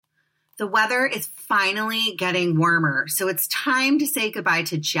The weather is finally getting warmer, so it's time to say goodbye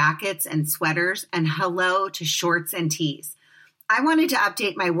to jackets and sweaters and hello to shorts and tees. I wanted to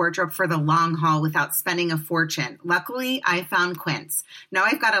update my wardrobe for the long haul without spending a fortune. Luckily, I found Quince. Now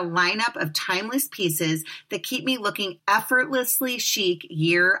I've got a lineup of timeless pieces that keep me looking effortlessly chic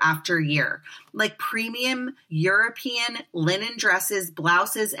year after year, like premium European linen dresses,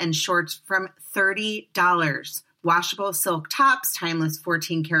 blouses, and shorts from $30. Washable silk tops, timeless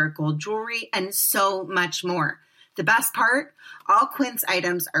 14-karat gold jewelry, and so much more. The best part? All Quince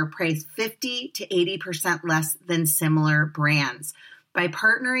items are priced 50 to 80% less than similar brands. By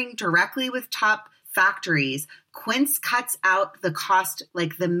partnering directly with top factories, Quince cuts out the cost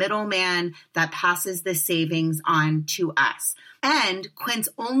like the middleman that passes the savings on to us. And Quince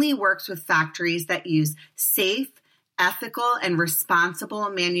only works with factories that use safe, ethical, and responsible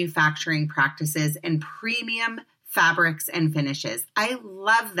manufacturing practices and premium fabrics and finishes. I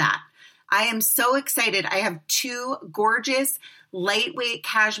love that. I am so excited. I have 2 gorgeous, lightweight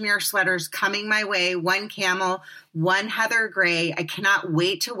cashmere sweaters coming my way, one camel, one heather gray. I cannot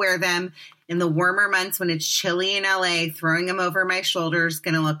wait to wear them in the warmer months when it's chilly in LA. Throwing them over my shoulders,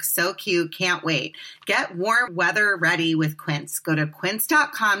 going to look so cute. Can't wait. Get warm weather ready with Quince. Go to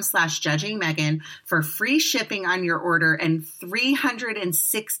quince.com/judgingmegan for free shipping on your order and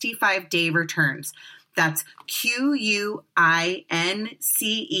 365-day returns. That's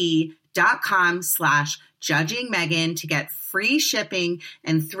QUINCE.com/judgingmegan to get free shipping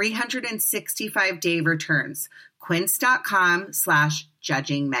and 365-day returns.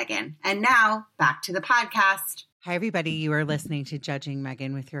 Quince.com/judgingmegan. And now back to the podcast. Hi, everybody. You are listening to Judging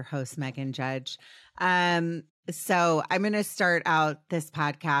Megan with your host, Megan Judge. So I'm going to start out this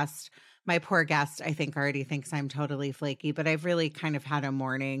podcast. My poor guest, I think, already thinks I'm totally flaky, but I've really kind of had a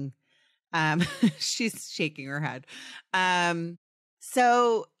morning. She's shaking her head.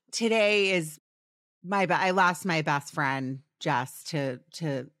 So today is I lost my best friend, Jess,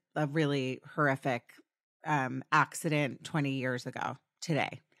 to a really horrific, accident 20 years ago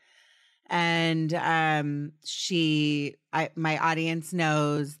today. And, my audience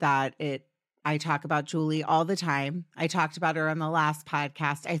knows that I talk about Julie all the time. I talked about her on the last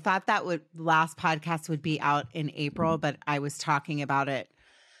podcast. I thought last podcast would be out in April, but I was talking about it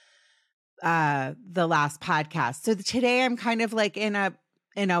the last podcast. So today I'm kind of like in a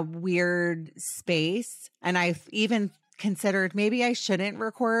weird space, and I've even considered maybe I shouldn't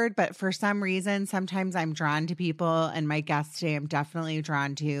record, but for some reason sometimes I'm drawn to people, and my guest today I'm definitely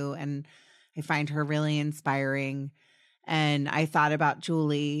drawn to, and I find her really inspiring. And I thought about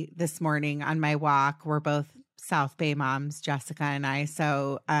Julie this morning on my walk. We're both South Bay moms, Jessica and I.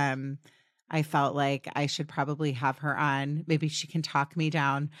 So I felt like I should probably have her on. Maybe she can talk me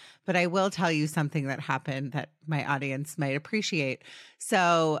down. But I will tell you something that happened that my audience might appreciate.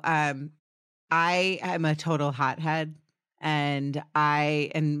 So I am a total hothead, and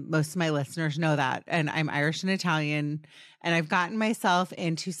most of my listeners know that. And I'm Irish and Italian, and I've gotten myself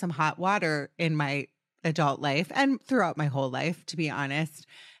into some hot water in my adult life and throughout my whole life, to be honest.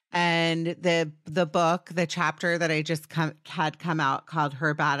 And the book, the chapter that I just had come out called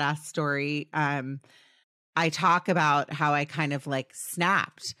Her Badass Story, I talk about how I kind of like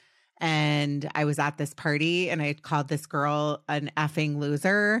snapped. And I was at this party and I called this girl an effing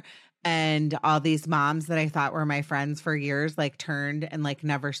loser. And all these moms that I thought were my friends for years, like turned and like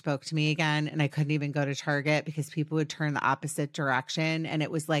never spoke to me again. And I couldn't even go to Target because people would turn the opposite direction. And it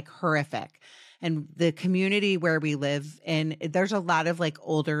was like horrific. And the community where we live in, there's a lot of like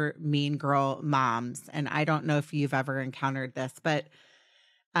older mean girl moms. And I don't know if you've ever encountered this, but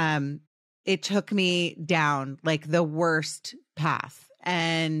it took me down like the worst path.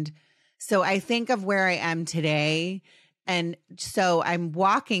 And so I think of where I am today. And so I'm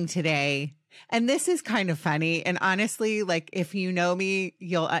walking today, and this is kind of funny. And honestly, like if you know me,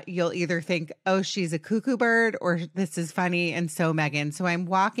 you'll either think, oh, she's a cuckoo bird, or this is funny. And so Megan, so I'm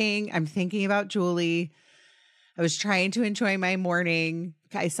walking, I'm thinking about Julie. I was trying to enjoy my morning.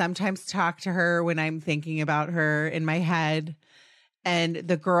 I sometimes talk to her when I'm thinking about her in my head. And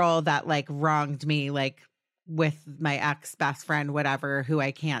the girl that like wronged me, like with my ex best friend, whatever, who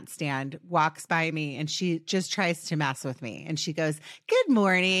I can't stand, walks by me and she just tries to mess with me. And she goes, "Good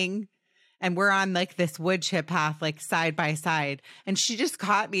morning." And we're on like this wood chip path, like side by side. And she just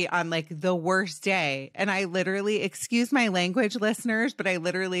caught me on like the worst day. And I literally, excuse my language, listeners, but I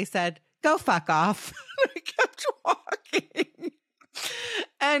literally said, "Go fuck off." I kept walking.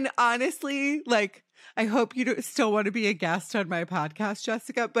 And honestly, like, I hope you still want to be a guest on my podcast,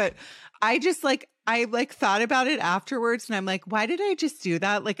 Jessica. But I just like, I like thought about it afterwards and I'm like, why did I just do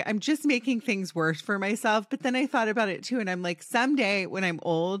that? Like, I'm just making things worse for myself. But then I thought about it too. And I'm like, someday when I'm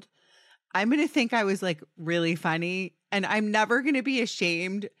old, I'm going to think I was like really funny, and I'm never going to be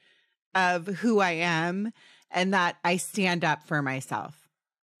ashamed of who I am and that I stand up for myself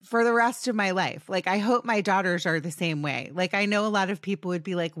for the rest of my life. Like, I hope my daughters are the same way. Like, I know a lot of people would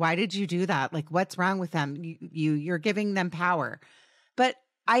be like, why did you do that? Like, what's wrong with them? You're giving them power. But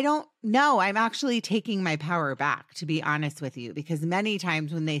I don't know. I'm actually taking my power back, to be honest with you, because many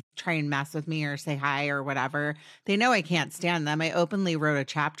times when they try and mess with me or say hi or whatever, they know I can't stand them. I openly wrote a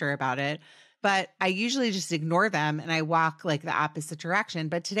chapter about it, but I usually just ignore them and I walk like the opposite direction.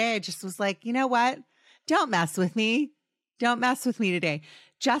 But today I just was like, you know what? Don't mess with me. Don't mess with me today.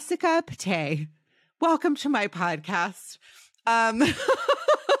 Jessica Patay, welcome to my podcast.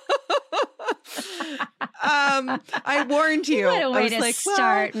 I warned you. What a way I was to like,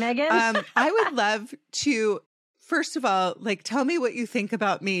 start, Megan. I would love to, first of all, like, tell me what you think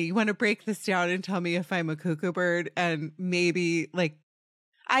about me. You want to break this down and tell me if I'm a cuckoo bird, and maybe, like,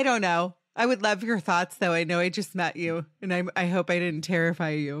 I don't know. I would love your thoughts, though. I know I just met you, and I hope I didn't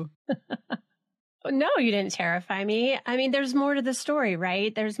terrify you. No, you didn't terrify me. I mean, there's more to the story,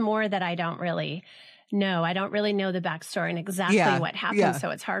 right? There's more that I don't really know. I don't really know the backstory and exactly what happened. Yeah.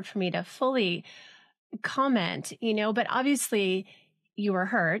 So it's hard for me to fully comment, but obviously you were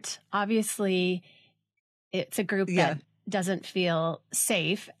hurt. Obviously it's a group that doesn't feel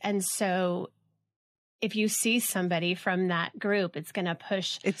safe. And so if you see somebody from that group, it's going to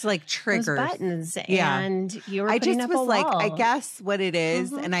push. It's like triggers. Those buttons. Yeah. And you were putting up a wall. Like, I guess what it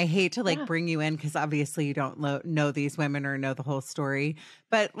is, and I hate to like bring you in because obviously you don't know these women or know the whole story,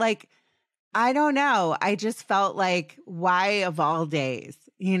 but like, I don't know. I just felt like, why of all days,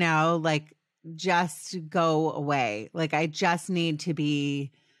 like, just go away. Like, I just need to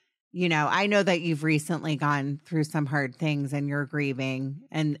be, I know that you've recently gone through some hard things and you're grieving,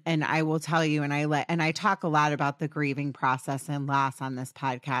 and I will tell you, and I talk a lot about the grieving process and loss on this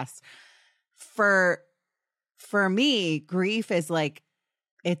podcast. For me, grief is like,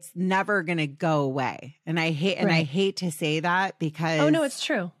 it's never going to go away. And I hate to say that because oh no, it's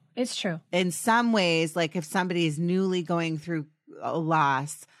true. It's true. In some ways, like if somebody is newly going through a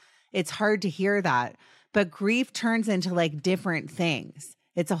loss, it's hard to hear that. But grief turns into like different things.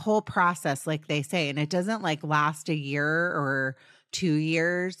 It's a whole process, like they say, and it doesn't like last a year or 2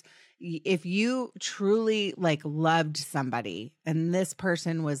 years. If you truly like loved somebody and this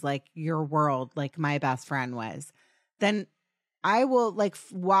person was like your world, like my best friend was, then I will like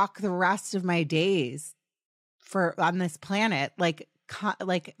walk the rest of my days on this planet like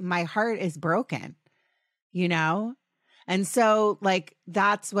my heart is broken, And so like,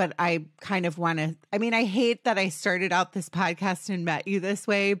 that's what I kind of want to, I mean, I hate that I started out this podcast and met you this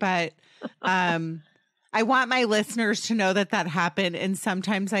way, but I want my listeners to know that happened. And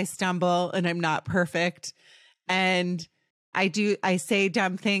sometimes I stumble and I'm not perfect. And I say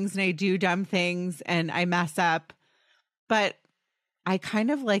dumb things and I do dumb things and I mess up, but I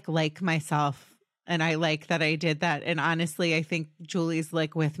kind of like myself. And I like that I did that. And honestly, I think Julie's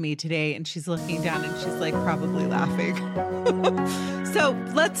like with me today and she's looking down and she's like probably laughing. So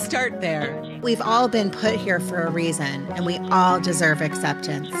let's start there. We've all been put here for a reason and we all deserve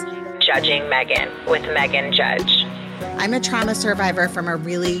acceptance. Judging Megan with Megan Judge. I'm a trauma survivor from a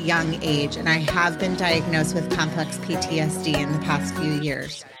really young age, and I have been diagnosed with complex PTSD in the past few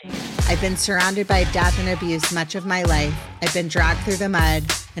years. I've been surrounded by death and abuse much of my life. I've been dragged through the mud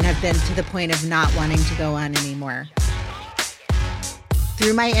and have been to the point of not wanting to go on anymore.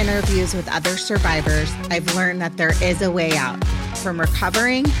 Through my interviews with other survivors, I've learned that there is a way out. From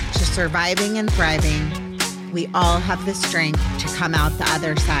recovering to surviving and thriving, we all have the strength to come out the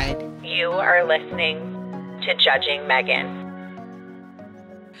other side. You are listening to Judging Megan.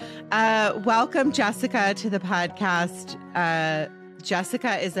 Welcome, Jessica, to the podcast.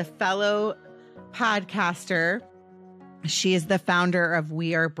 Jessica is a fellow podcaster. She is the founder of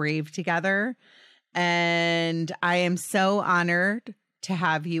We Are Brave Together. And I am so honored to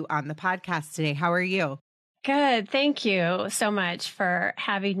have you on the podcast today. How are you? Good. Thank you so much for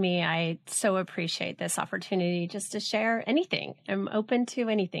having me. I so appreciate this opportunity just to share anything. I'm open to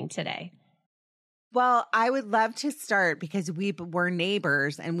anything today. Well, I would love to start because we're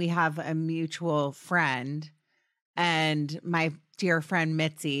neighbors and we have a mutual friend, and my dear friend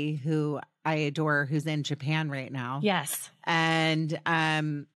Mitzi, who I adore, who's in Japan right now. Yes. And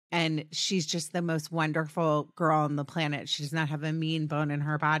she's just the most wonderful girl on the planet. She does not have a mean bone in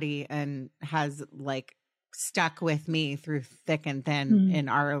her body and has like stuck with me through thick and thin in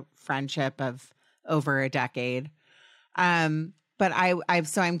our friendship of over a decade. But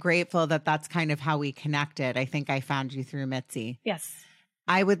I'm grateful that that's kind of how we connected. I think I found you through Mitzi. Yes.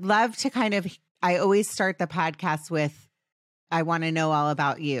 I would love to I always start the podcast with I want to know all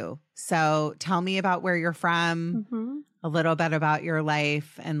about you. So tell me about where you're from, a little bit about your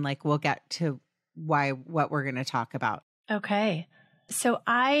life, and like we'll get to what we're going to talk about. Okay. So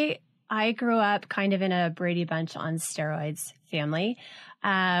I grew up kind of in a Brady Bunch on steroids family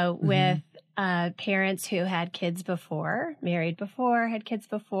with parents who had kids before, married before, had kids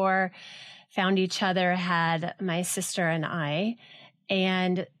before, found each other, had my sister and I,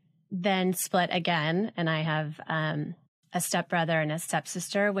 and then split again. And I have a stepbrother and a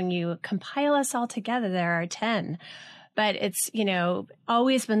stepsister. When you compile us all together, there are 10. But it's,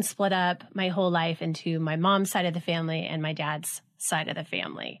 always been split up my whole life into my mom's side of the family and my dad's side of the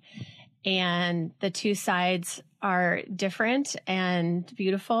family. And the two sides are different and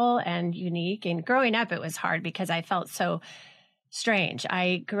beautiful and unique. And growing up, it was hard because I felt so strange.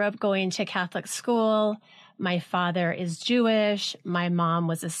 I grew up going to Catholic school. My father is Jewish. My mom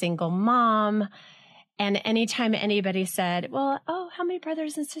was a single mom. And anytime anybody said, well, how many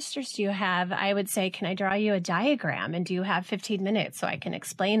brothers and sisters do you have? I would say, can I draw you a diagram? And do you have 15 minutes so I can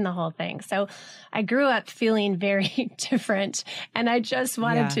explain the whole thing? So I grew up feeling very different. And I just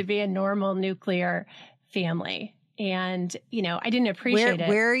wanted to be a normal nuclear family. And, I didn't appreciate it.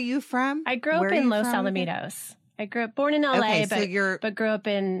 Where are you from? I grew up in Los Alamitos. I grew up born in LA, but grew up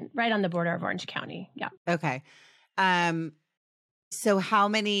right on the border of Orange County. Yeah. Okay. So how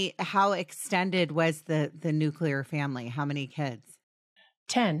extended was the nuclear family? How many kids?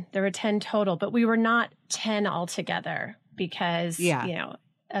 10. There were 10 total, but we were not 10 altogether because,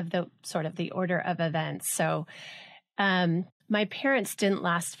 of the sort of the order of events. So, my parents didn't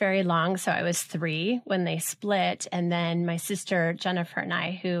last very long. So I was 3 when they split. And then my sister, Jennifer, and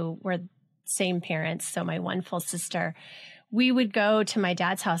I, who were same parents, so my one full sister, we would go to my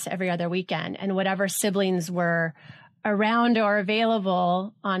dad's house every other weekend, and whatever siblings were around or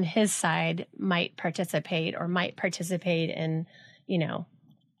available on his side might participate in,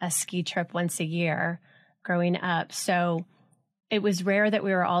 a ski trip once a year growing up. So it was rare that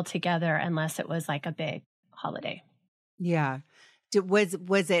we were all together unless it was like a big holiday. Yeah. Was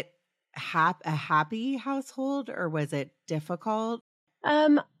it a happy household or was it difficult?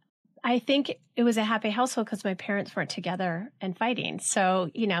 I think it was a happy household because my parents weren't together and fighting.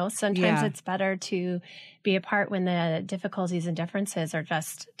 So, sometimes it's better to be apart when the difficulties and differences are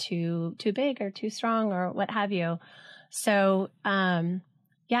just too big or too strong or what have you. So,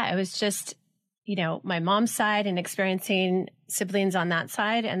 it was just, my mom's side and experiencing siblings on that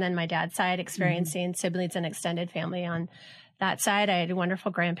side, and then my dad's side experiencing siblings and extended family on that side. I had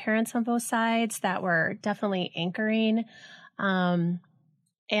wonderful grandparents on both sides that were definitely anchoring. And,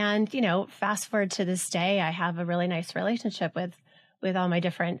 fast forward to this day, I have a really nice relationship with all my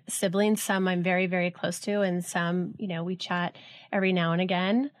different siblings. Some I'm very, very close to, and some, we chat every now and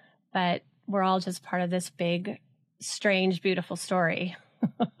again, but we're all just part of this big, strange, beautiful story.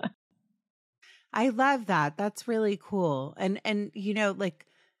 I love that. That's really cool. And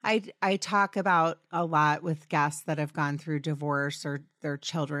I talk about a lot with guests that have gone through divorce or their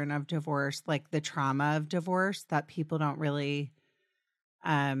children of divorce, like the trauma of divorce, that people don't really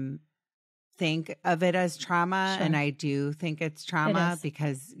think of it as trauma. Sure. And I do think it's trauma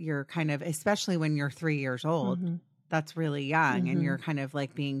because you're kind of, especially when you're 3 years old, that's really young, and you're kind of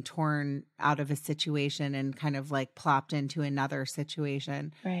like being torn out of a situation and kind of like plopped into another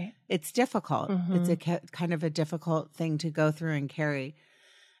situation. Right. It's difficult. It's a kind of a difficult thing to go through and carry.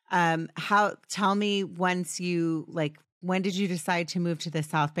 Tell me when did you decide to move to the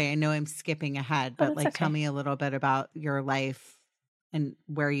South Bay? I know I'm skipping ahead, but tell me a little bit about your life and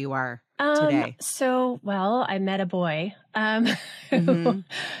where you are today. I met a boy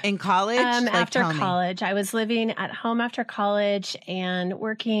in college. After college, I was living at home after college and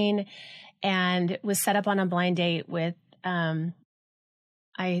working, and was set up on a blind date with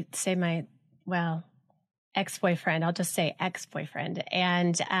ex-boyfriend. I'll just say ex-boyfriend,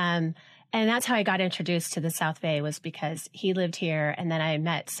 and that's how I got introduced to the South Bay, was because he lived here, and then I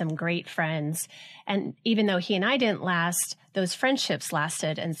met some great friends. And even though he and I didn't last, those friendships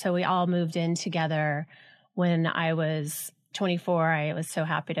lasted. And so we all moved in together. When I was 24, I was so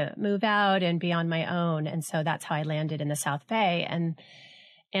happy to move out and be on my own. And so that's how I landed in the South Bay. And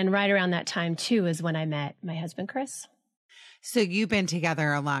right around that time, too, is when I met my husband, Chris. So you've been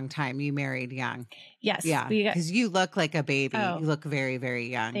together a long time. You married young. Yes. Yeah. Because you look like a baby. Oh, you look very, very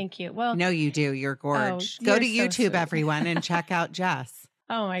young. Thank you. Well, no, you do. You're gorgeous. Go to YouTube, everyone, and check out Jess.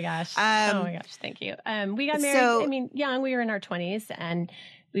 Oh my gosh. Thank you. We got married, young. We were in our 20s, and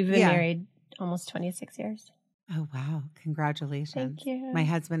we've been married almost 26 years. Oh, wow. Congratulations. Thank you. My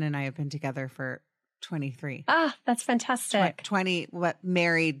husband and I have been together for 23. Ah, that's fantastic. 20,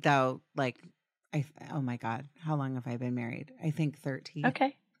 married though, like oh my God, how long have I been married? I think 13.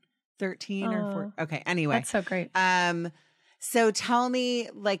 Okay. 13 or 14. Okay. Anyway. That's so great. So tell me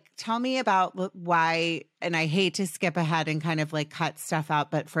about why, and I hate to skip ahead and kind of like cut stuff out,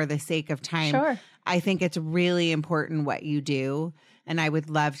 but for the sake of time, Sure. I think it's really important what you do. And I would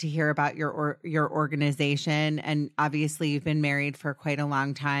love to hear about your organization. And obviously you've been married for quite a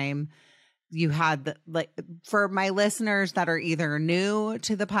long time. You had for my listeners that are either new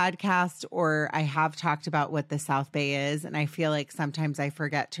to the podcast, or I have talked about what the South Bay is. And I feel like sometimes I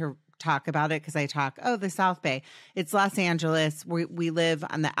forget to talk about it because I talk, the South Bay. It's Los Angeles. We live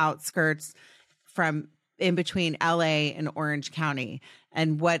on the outskirts from in between LA and Orange County.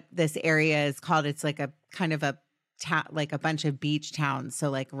 And what this area is called, it's like a kind of a like a bunch of beach towns.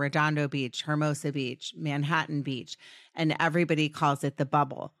 So like Redondo Beach, Hermosa Beach, Manhattan Beach, and everybody calls it the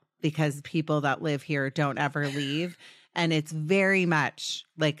bubble because people that live here don't ever leave. And it's very much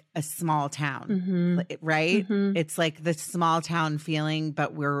like a small town, right? Mm-hmm. It's like the small town feeling,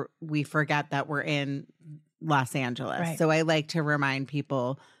 but we forget that we're in Los Angeles. Right. So I like to remind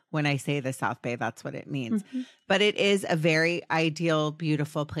people when I say the South Bay, that's what it means. Mm-hmm. But it is a very ideal,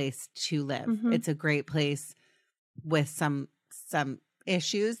 beautiful place to live. Mm-hmm. It's a great place with some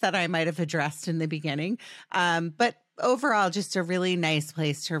issues that I might have addressed in the beginning. But overall, just a really nice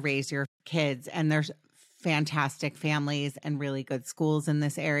place to raise your kids. And there's fantastic families and really good schools in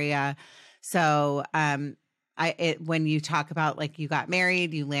this area. So when you talk about like you got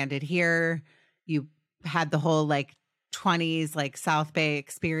married, you landed here, you had the whole like 20s like South Bay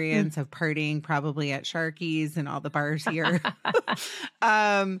experience of partying probably at Sharky's and all the bars here.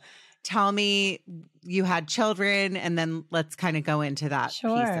 Tell me, you had children, and then let's kind of go into that piece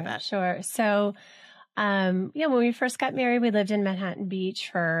of it. Sure. So when we first got married, we lived in Manhattan Beach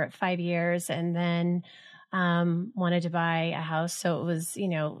for 5 years, and then wanted to buy a house. So it was,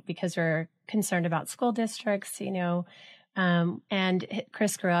 because we're concerned about school districts, and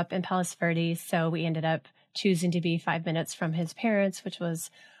Chris grew up in Palos Verdes. So we ended up choosing to be 5 minutes from his parents, which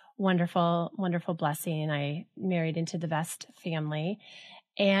was wonderful, wonderful blessing. I married into the best family.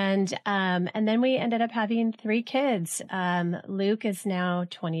 And then we ended up having 3 kids. Luke is now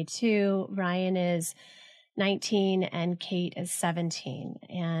 22. Ryan is 19 and Kate is 17.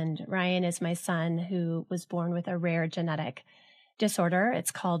 And Ryan is my son who was born with a rare genetic disorder.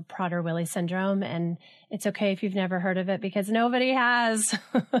 It's called Prader-Willi syndrome. And it's okay if you've never heard of it because nobody has.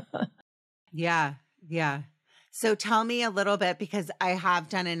 Yeah. So tell me a little bit, because I have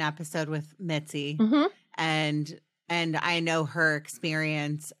done an episode with Mitzi and I know her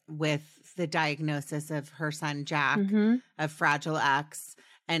experience with the diagnosis of her son, Jack, of Fragile X.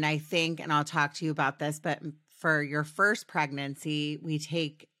 And I think, and I'll talk to you about this, but for your first pregnancy, we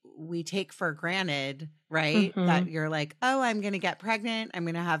take for granted, right? That you're like, oh, I'm going to get pregnant. I'm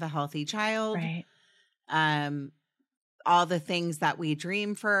going to have a healthy child. Right. All the things that we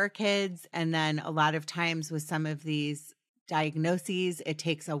dream for our kids. And then a lot of times with some of these diagnoses, it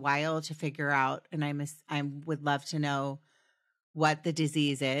takes a while to figure out. And I would love to know what the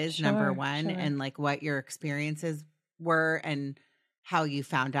disease is, number one, and like what your experiences were and how you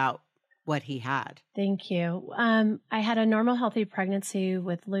found out what he had. Thank you. I had a normal, healthy pregnancy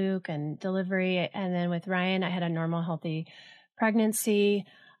with Luke and delivery. And then with Ryan, I had a normal, healthy pregnancy.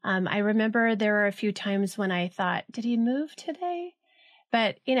 I remember there were a few times when I thought, did he move today?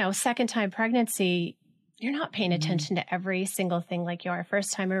 But, second time pregnancy, you're not paying attention to every single thing like you are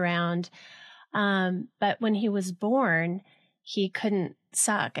first time around. But when he was born, he couldn't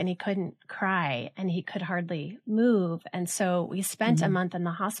suck and he couldn't cry and he could hardly move. And so we spent a month in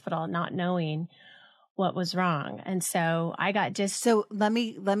the hospital not knowing what was wrong. And so I got So let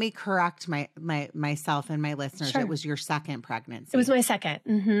me correct myself and my listeners. Sure. It was your second pregnancy. It was my second.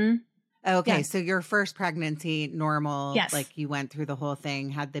 Mm-hmm. Okay. Yes. So your first pregnancy, normal, yes. Like you went through the whole thing,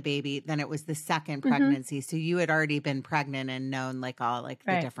 had the baby, then it was the second pregnancy. So you had already been pregnant and known like all like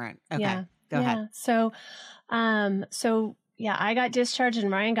the different. Okay. Go ahead. So I got discharged and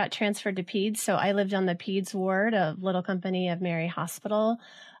Ryan got transferred to peds. So I lived on the peds ward of Little Company of Mary Hospital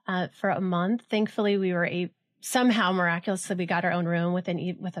for a month. Thankfully, we were somehow miraculously we got our own room with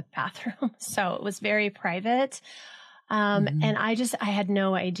a bathroom. So it was very private. And I had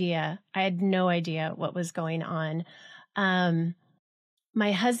no idea. I had no idea what was going on.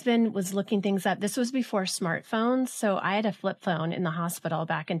 My husband was looking things up. This was before smartphones. So I had a flip phone in the hospital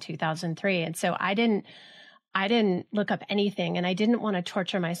back in 2003. And so I didn't look up anything, and I didn't want to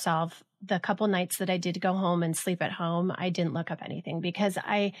torture myself. The couple nights that I did go home and sleep at home, I didn't look up anything because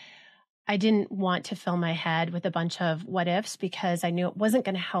I didn't want to fill my head with a bunch of what ifs because I knew it wasn't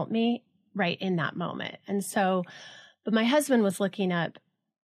going to help me right in that moment. And so, but my husband was looking up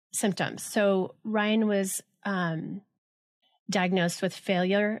symptoms. So Ryan was diagnosed with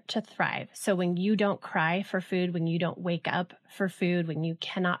failure to thrive. So when you don't cry for food, when you don't wake up for food, when you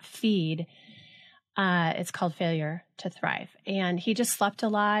cannot feed, it's called failure to thrive. And he just slept a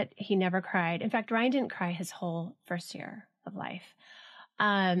lot. He never cried. In fact, Ryan didn't cry his whole first year of life.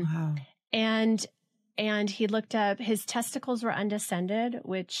 Wow. And he looked up, his testicles were undescended,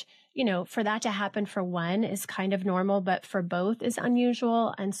 which, you know, for that to happen for one is kind of normal, but for both is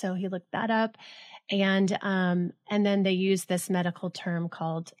unusual. And so he looked that up. And then they used this medical term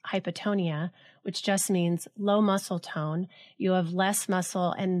called hypotonia, which just means low muscle tone. You have less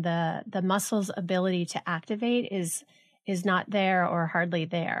muscle, and the muscle's ability to activate is not there or hardly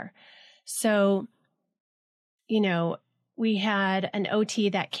there. So, you know, we had an OT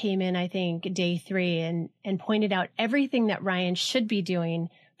that came in, I think, day 3 and pointed out everything that Ryan should be doing,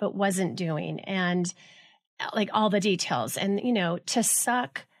 but wasn't doing, and like all the details. And, you know, to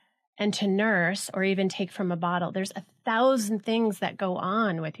suck and to nurse or even take from a bottle, there's 1,000 things that go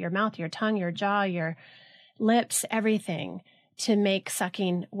on with your mouth, your tongue, your jaw, your lips, everything to make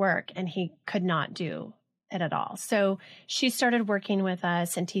sucking work. And he could not do it at all. So she started working with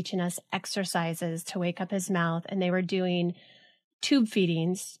us and teaching us exercises to wake up his mouth. And they were doing tube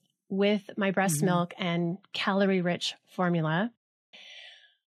feedings with my breast milk and calorie-rich formula,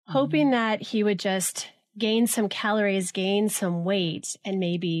 hoping that he would just gain some calories, gain some weight, and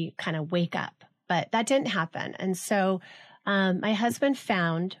maybe kind of wake up. But that didn't happen. And so my husband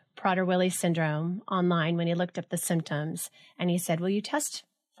found Prader-Willi syndrome online when he looked up the symptoms, and he said, will you test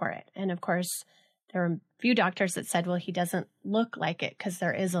for it? And of course, there were a few doctors that said, well, he doesn't look like it, because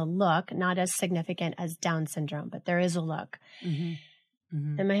there is a look, not as significant as Down syndrome, but there is a look.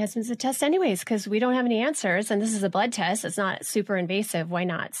 And my husband said, test anyways, because we don't have any answers. And this is a blood test. It's not super invasive. Why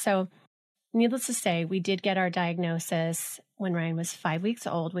not? So needless to say, we did get our diagnosis when Ryan was 5 weeks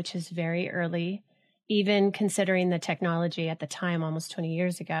old, which is very early, even considering the technology at the time, almost 20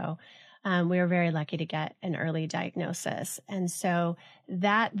 years ago. We were very lucky to get an early diagnosis. And so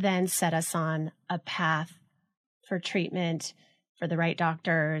that then set us on a path for treatment, for the right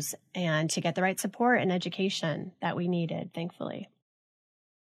doctors, and to get the right support and education that we needed, thankfully.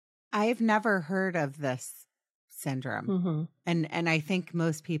 I've never heard of this syndrome. And I think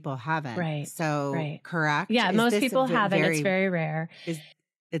most people haven't. Right. So correct? Yeah, most people haven't. It's very rare.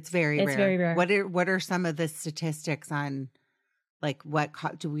 It's very rare. Very rare. What are some of the statistics on, like,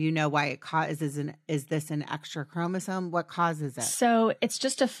 do you know why it causes is this an extra chromosome? What causes it? So it's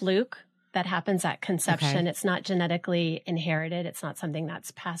just a fluke that happens at conception. Okay. It's not genetically inherited. It's not something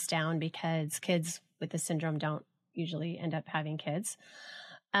that's passed down, because kids with the syndrome don't usually end up having kids.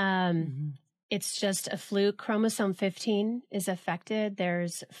 It's just a fluke. Chromosome 15 is affected.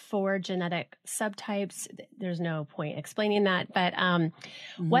 There's 4 genetic subtypes. There's no point explaining that. But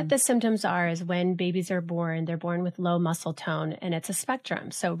what the symptoms are is when babies are born, they're born with low muscle tone, and it's a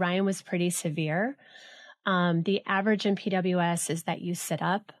spectrum. So Ryan was pretty severe. The average in PWS is that you sit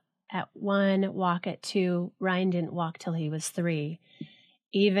up at 1, walk at 2. Ryan didn't walk till he was 3.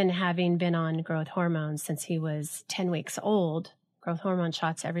 Even having been on growth hormones since he was 10 weeks old, growth hormone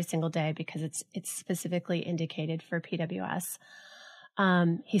shots every single day, because it's specifically indicated for PWS.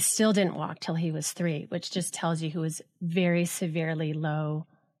 He still didn't walk till he was 3, which just tells you he was very severely low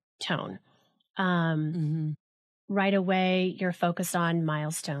tone. Right away, you're focused on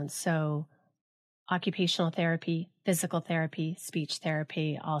milestones. So occupational therapy, physical therapy, speech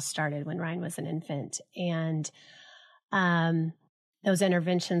therapy all started when Ryan was an infant. And those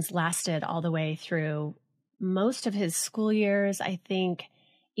interventions lasted all the way through most of his school years. I think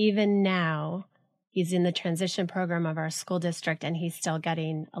even now he's in the transition program of our school district, and he's still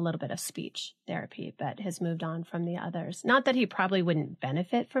getting a little bit of speech therapy, but has moved on from the others. Not that he probably wouldn't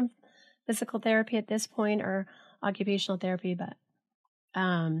benefit from physical therapy at this point or occupational therapy, but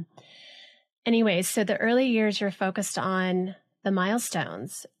anyways, so the early years you're focused on the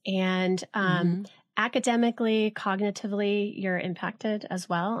milestones, and academically, cognitively, you're impacted as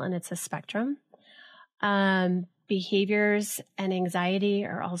well, and it's a spectrum. Behaviors and anxiety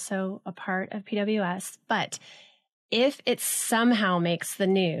are also a part of PWS. But if it somehow makes the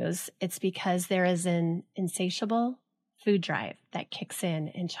news, it's because there is an insatiable food drive that kicks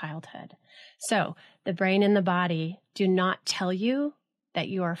in childhood. So the brain and the body do not tell you that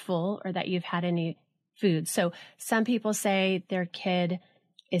you are full or that you've had any food. So some people say their kid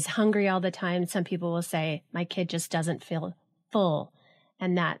is hungry all the time. Some people will say, my kid just doesn't feel full.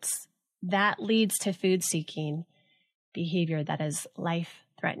 And that leads to food-seeking behavior that is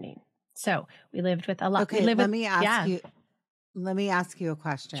life-threatening. So we lived with a lot. Okay, let me ask you a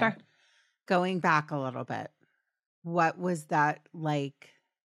question. Sure. Going back a little bit, what was that like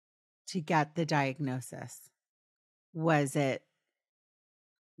to get the diagnosis? Was it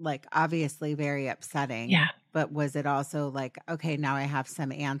like obviously very upsetting? Yeah. But was it also like, okay, now I have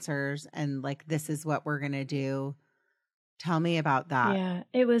some answers and like, this is what we're going to do? Tell me about that. Yeah,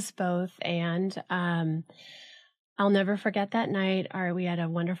 it was both. And I'll never forget that night. We had a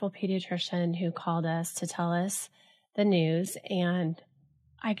wonderful pediatrician who called us to tell us the news. And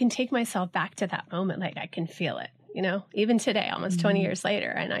I can take myself back to that moment. Like I can feel it, even today, almost 20 years later.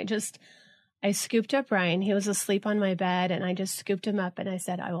 And I scooped up Ryan. He was asleep on my bed and I just scooped him up and I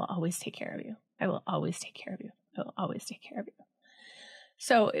said, I will always take care of you. I will always take care of you. I will always take care of you.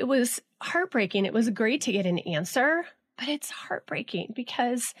 So it was heartbreaking. It was great to get an answer, but it's heartbreaking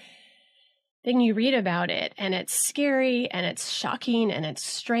because then you read about it and it's scary and it's shocking and it's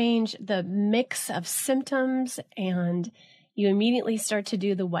strange, the mix of symptoms, and you immediately start to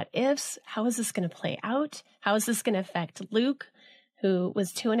do the what ifs. How is this going to play out? How is this going to affect Luke, who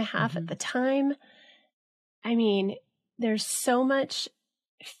was 2.5 at the time? I mean, there's so much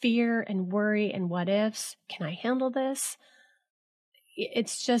fear and worry and what ifs. Can I handle this?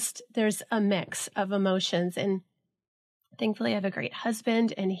 It's just, there's a mix of emotions. And thankfully I have a great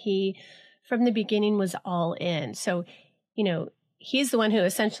husband and he, from the beginning, was all in. So, he's the one who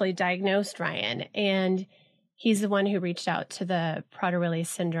essentially diagnosed Ryan, and he's the one who reached out to the Prader-Willi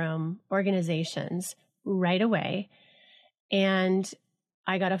syndrome organizations right away. And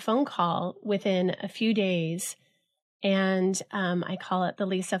I got a phone call within a few days, and I call it the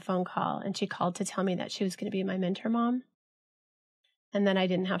Lisa phone call, and she called to tell me that she was going to be my mentor mom, and then I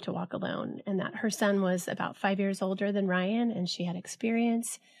didn't have to walk alone, and that her son was about 5 years older than Ryan, and she had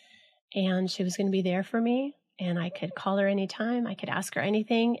experience, and she was going to be there for me, and I could call her anytime. I could ask her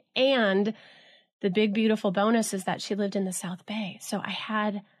anything. And the big, beautiful bonus is that she lived in the South Bay. So I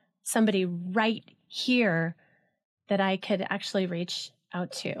had somebody right here that I could actually reach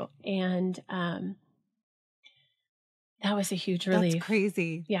out to. And that was a huge relief. That's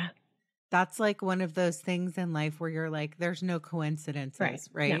crazy. Yeah. That's like one of those things in life where you're like, there's no coincidences,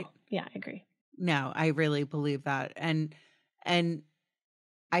 right? No. Yeah, I agree. No, I really believe that. And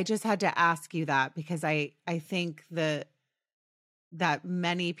I just had to ask you that because I think that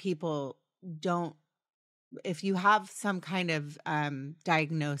many people don't, if you have some kind of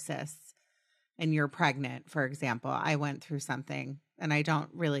diagnosis and you're pregnant, for example, I went through something and I don't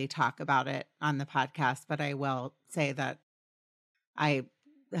really talk about it on the podcast, but I will say that I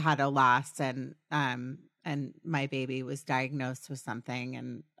had a loss and my baby was diagnosed with something,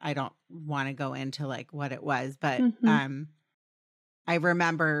 and I don't want to go into like what it was, but I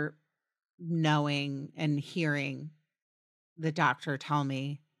remember knowing and hearing the doctor tell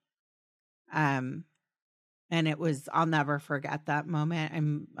me, and it was, I'll never forget that moment.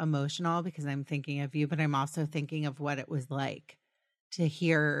 I'm emotional because I'm thinking of you, but I'm also thinking of what it was like to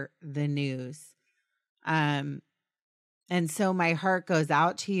hear the news. And so my heart goes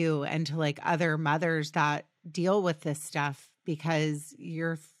out to you and to like other mothers that deal with this stuff, because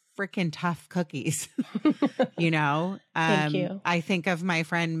you're freaking tough cookies, Thank you. I think of my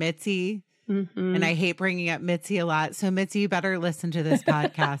friend Mitzi, and I hate bringing up Mitzi a lot. So Mitzi, you better listen to this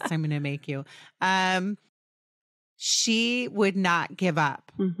podcast. I'm going to make you. She would not give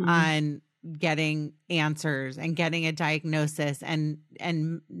up on getting answers and getting a diagnosis. And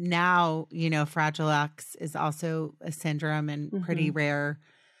now, Fragile X is also a syndrome and pretty rare.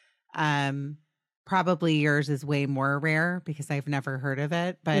 Probably yours is way more rare because I've never heard of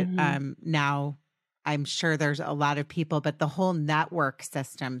it. But now I'm sure there's a lot of people, but the whole network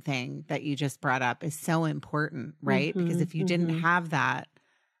system thing that you just brought up is so important, right? Because if you didn't have that,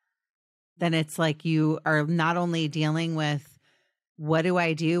 then it's like you are not only dealing with, what do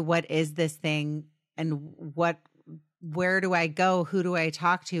I do? What is this thing? And where do I go? Who do I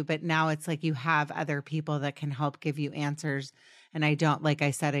talk to? But now it's like you have other people that can help give you answers. And I don't, like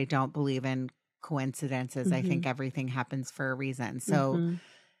I said, I don't believe in coincidences. I think everything happens for a reason. So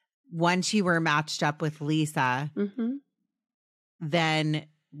once you were matched up with Lisa, then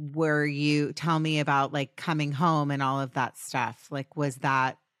tell me about like coming home and all of that stuff. Like, was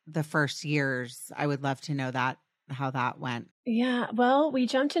that the first years? I would love to know how that went. Yeah. Well, we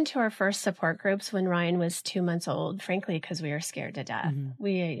jumped into our first support groups when Ryan was 2 months old, frankly, because we were scared to death.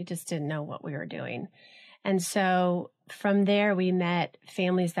 We just didn't know what we were doing. And so from there, we met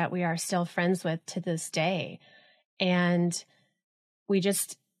families that we are still friends with to this day. And we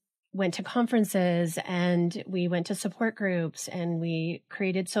just went to conferences and we went to support groups and we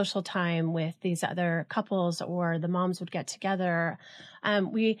created social time with these other couples, or the moms would get together.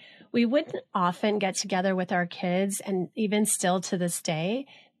 We wouldn't often get together with our kids, and even still to this day,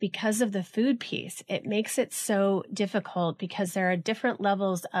 because of the food piece, it makes it so difficult because there are different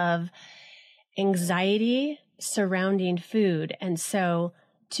levels of anxiety surrounding food. And so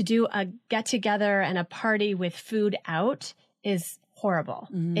to do a get together and a party with food out is horrible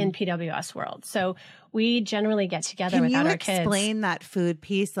in PWS world. So we generally get together with our kids. Can you explain that food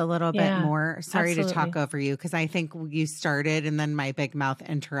piece a little bit more? Sorry absolutely. to talk over you because I think you started and then my big mouth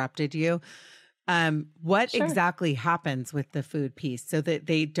interrupted you. What exactly happens with the food piece so that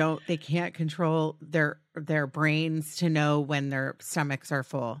they can't control their brains to know when their stomachs are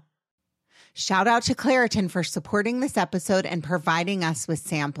full? Shout out to Claritin for supporting this episode and providing us with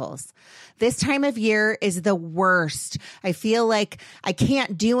samples. This time of year is the worst. I feel like I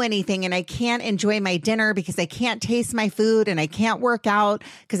can't do anything and I can't enjoy my dinner because I can't taste my food and I can't work out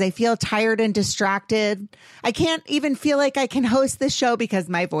because I feel tired and distracted. I can't even feel like I can host this show because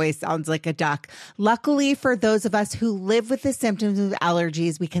my voice sounds like a duck. Luckily for those of us who live with the symptoms of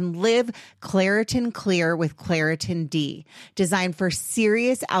allergies, we can live Claritin Clear with Claritin D. Designed for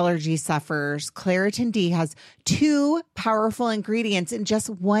serious allergy sufferers, Claritin D has 2 powerful ingredients in just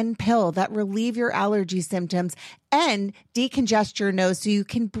one pill that relieve your allergy symptoms and decongest your nose so you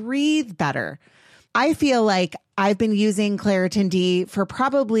can breathe better. I feel like I've been using Claritin D for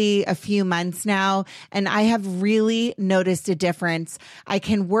probably a few months now, and I have really noticed a difference. I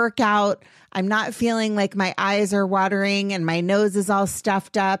can work out. I'm not feeling like my eyes are watering and my nose is all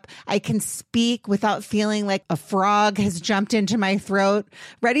stuffed up. I can speak without feeling like a frog has jumped into my throat.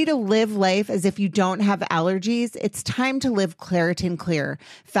 Ready to live life as if you don't have allergies? It's time to live Claritin Clear.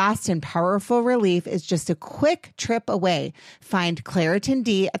 Fast and powerful relief is just a quick trip away. Find Claritin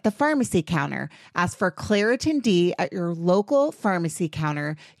D at the pharmacy counter. Ask for Claritin D at your local pharmacy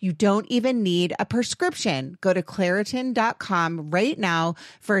counter. You don't even need a prescription. Go to Claritin.com right now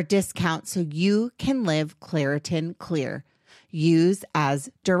for a discount so you can live Claritin Clear. Use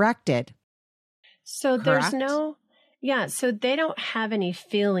as directed. So there's so they don't have any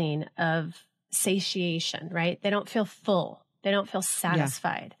feeling of satiation, right? They don't feel full. They don't feel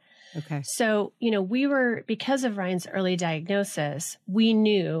satisfied. Yeah. Okay. So, because of Ryan's early diagnosis, we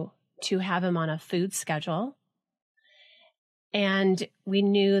knew to have him on a food schedule. And we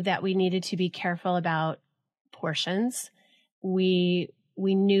knew that we needed to be careful about portions. We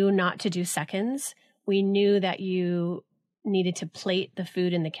knew not to do seconds. We knew that you needed to plate the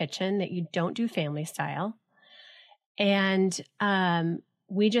food in the kitchen, that you don't do family style. And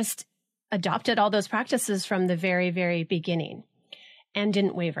we just adopted all those practices from the very, very beginning and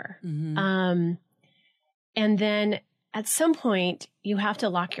didn't waver. And then at some point, you have to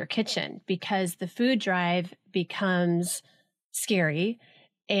lock your kitchen because the food drive becomes scary.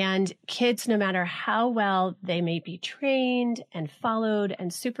 And kids, no matter how well they may be trained and followed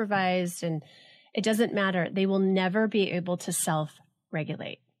and supervised, and it doesn't matter, they will never be able to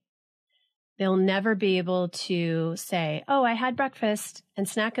self-regulate. They'll never be able to say, oh, I had breakfast and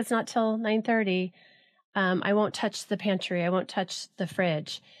snack is not till 9:30. I won't touch the pantry. I won't touch the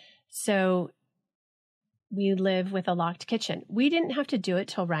fridge. So we live with a locked kitchen. We didn't have to do it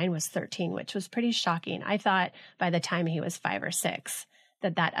till Ryan was 13, which was pretty shocking. I thought by the time he was 5 or 6,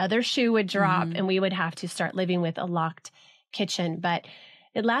 that other shoe would drop and we would have to start living with a locked kitchen. But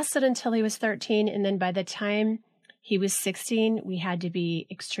it lasted until he was 13. And then by the time he was 16, we had to be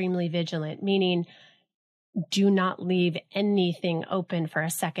extremely vigilant, meaning do not leave anything open for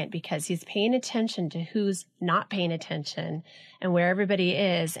a second because he's paying attention to who's not paying attention and where everybody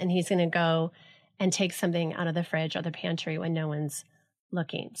is. And he's going to go and take something out of the fridge or the pantry when no one's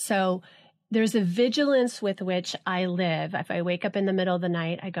looking. So there's a vigilance with which I live. If I wake up in the middle of the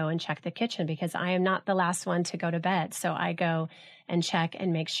night, I go and check the kitchen because I am not the last one to go to bed. So I go and check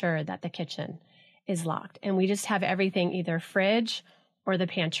and make sure that the kitchen is locked. And we just have everything either fridge or the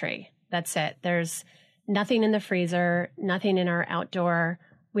pantry. That's it. There's nothing in the freezer, nothing in our outdoor.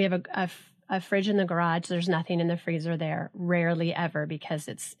 We have a fridge in the garage. There's nothing in the freezer there, rarely ever, because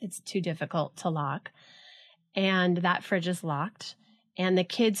it's too difficult to lock. And that fridge is locked. And the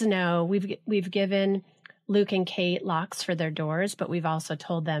kids know we've given Luke and Kate locks for their doors, but we've also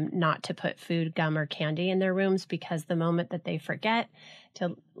told them not to put food, gum, or candy in their rooms because the moment that they forget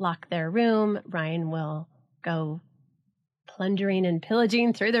to lock their room, Ryan will go plundering and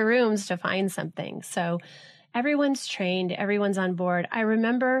pillaging through the rooms to find something. So everyone's trained, everyone's on board. I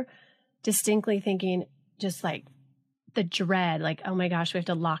remember distinctly thinking just like the dread, like, oh my gosh, we have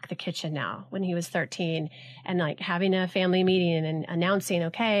to lock the kitchen now when he was 13 and like having a family meeting and announcing,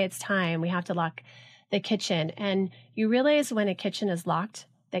 okay, it's time. We have to lock the kitchen. And you realize when a kitchen is locked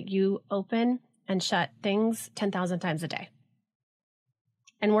that you open and shut things 10,000 times a day.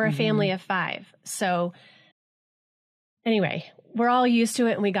 And we're a family of 5. So anyway, we're all used to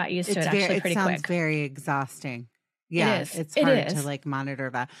it, and we got used to it actually pretty quick. It sounds very exhausting. Yeah, it is. It's hard to like monitor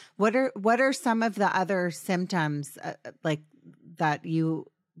that. What are some of the other symptoms like that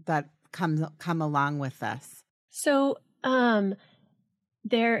come along with this? So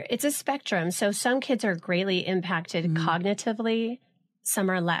it's a spectrum. So some kids are greatly impacted cognitively,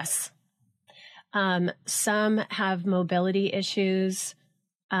 some are less. Some have mobility issues,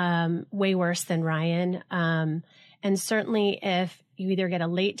 way worse than Ryan. And certainly if you either get a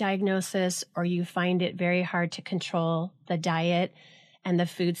late diagnosis or you find it very hard to control the diet and the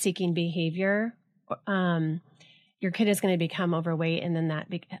food-seeking behavior, your kid is going to become overweight, and then that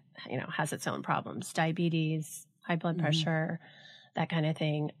has its own problems: diabetes, high blood pressure, that kind of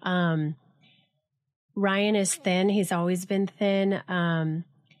thing. Ryan is thin; he's always been thin.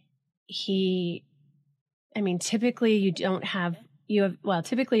 Typically you have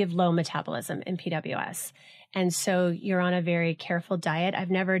low metabolism in PWS. And so you're on a very careful diet. I've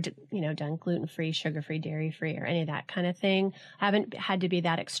never, done gluten-free, sugar-free, dairy-free, or any of that kind of thing. I haven't had to be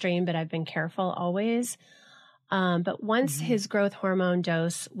that extreme, but I've been careful always. But once his growth hormone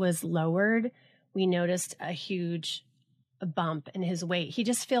dose was lowered, we noticed a huge bump in his weight. He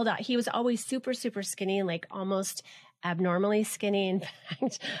just filled out. He was always super, super skinny, like almost abnormally skinny. In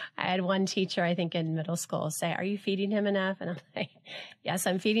fact, I had one teacher, I think in middle school, say, "Are you feeding him enough?" And I'm like, "Yes,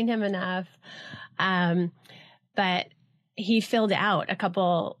 I'm feeding him enough." But he filled out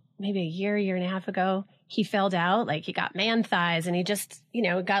maybe a year and a half ago. He filled out, like he got man thighs, and he just,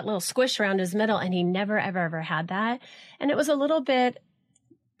 got a little squish around his middle, and he never, ever had that. And it was a little bit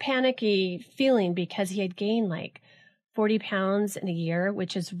panicky feeling because he had gained like 40 pounds in a year,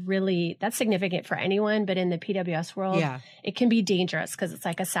 which is that's significant for anyone. But in the PWS world, it can be dangerous because it's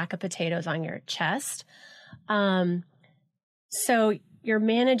like a sack of potatoes on your chest. So you're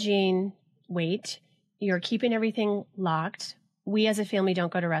managing weight. You're keeping everything locked. We as a family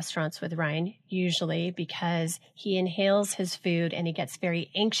don't go to restaurants with Ryan usually because he inhales his food and he gets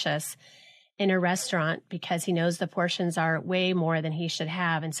very anxious in a restaurant because he knows the portions are way more than he should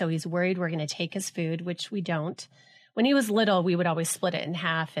have. And so he's worried we're going to take his food, which we don't. When he was little, we would always split it in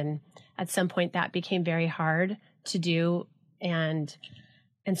half. And at some point that became very hard to do. And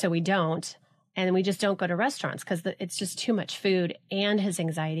so we don't. And we just don't go to restaurants because it's just too much food, and his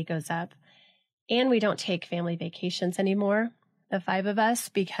anxiety goes up. And we don't take family vacations anymore, the 5 of us,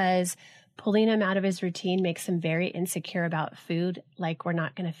 because pulling him out of his routine makes him very insecure about food, like we're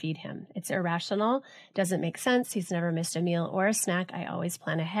not going to feed him. It's irrational, doesn't make sense. He's never missed a meal or a snack. I always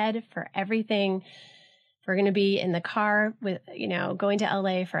plan ahead for everything. If we're going to be in the car with, going to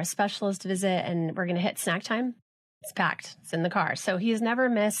LA for a specialist visit and we're going to hit snack time, it's packed. It's in the car. So he's never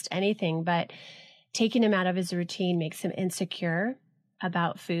missed anything, but taking him out of his routine makes him insecure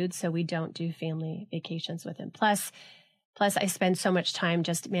about food. So we don't do family vacations with him. Plus I spend so much time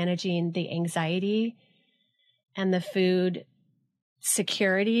just managing the anxiety and the food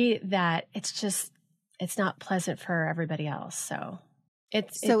security that it's not pleasant for everybody else. So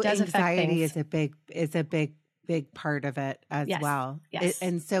it does affect things. Anxiety is a big part of it as well. Yes.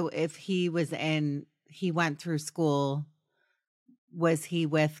 And so if he went through school, was he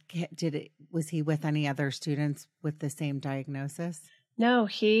with any other students with the same diagnosis? No,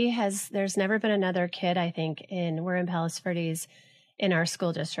 there's never been another kid, I think, we're in Palos Verdes in our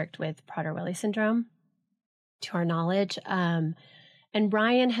school district with Prader-Willi syndrome, to our knowledge. And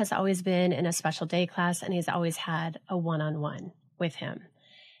Ryan has always been in a special day class, and he's always had a one-on-one with him.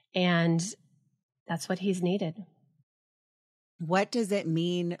 And that's what he's needed. What does it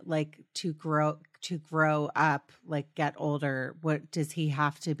mean, like, to grow up, like get older? What does he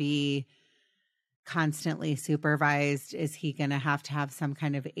have to be constantly supervised? Is he going to have some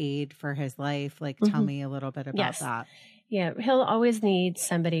kind of aid for his life? Like, tell me a little bit about that. Yeah, he'll always need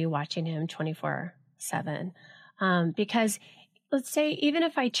somebody watching him 24/7. Because let's say, even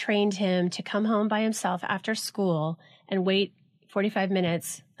if I trained him to come home by himself after school and wait 45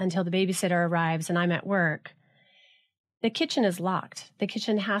 minutes until the babysitter arrives and I'm at work, the kitchen is locked. The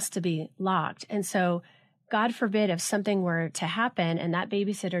kitchen has to be locked. And so, God forbid, if something were to happen and that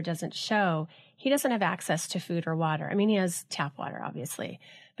babysitter doesn't show, he doesn't have access to food or water. I mean, he has tap water, obviously,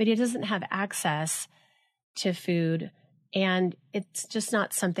 but he doesn't have access to food. And it's just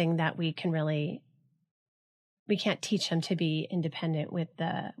not something that we can't teach him to be independent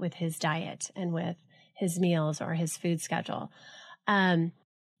with his diet and with his meals or his food schedule.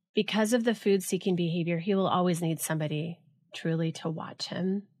 Because of the food-seeking behavior, he will always need somebody truly to watch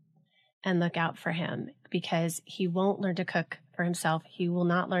him and look out for him, because he won't learn to cook for himself. He will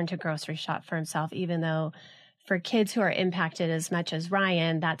not learn to grocery shop for himself, even though for kids who are impacted as much as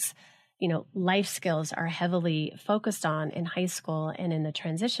Ryan, that's, life skills are heavily focused on in high school and in the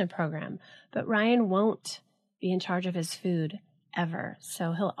transition program. But Ryan won't be in charge of his food ever.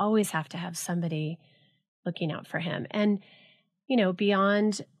 So he'll always have to have somebody looking out for him. And,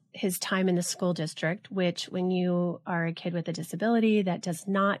 beyond his time in the school district, which when you are a kid with a disability that does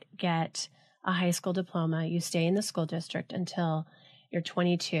not get a high school diploma, you stay in the school district until you're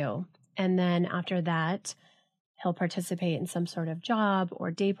 22. And then after that, he'll participate in some sort of job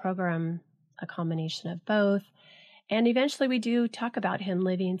or day program, a combination of both. And eventually we do talk about him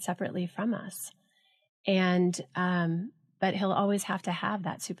living separately from us. And, but he'll always have to have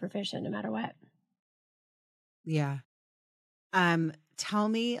that supervision no matter what. Yeah. Tell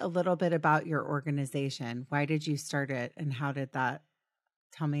me a little bit about your organization. Why did you start it and how did that?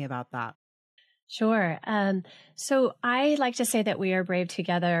 Tell me about that. Sure. So I like to say that We Are Brave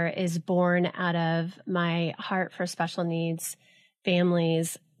Together is born out of my heart for special needs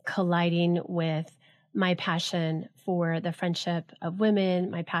families colliding with my passion for the friendship of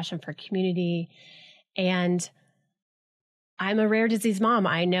women, my passion for community. And I'm a rare disease mom.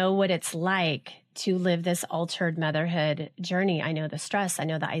 I know what it's like to live this altered motherhood journey. I know the stress. I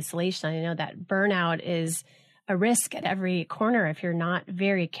know the isolation. I know that burnout is a risk at every corner if you're not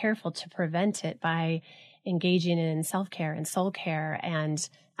very careful to prevent it by engaging in self-care and soul care and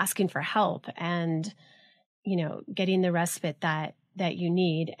asking for help and, getting the respite that you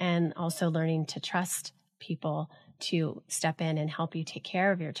need, and also learning to trust people to step in and help you take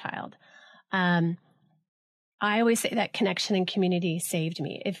care of your child. I always say that connection and community saved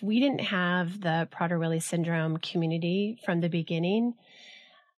me. If we didn't have the Prader-Willi syndrome community from the beginning,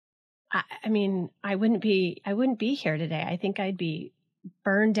 I wouldn't be here today. I think I'd be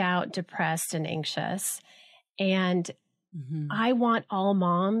burned out, depressed, and anxious. And I want all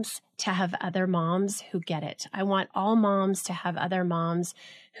moms to have other moms who get it. I want all moms to have other moms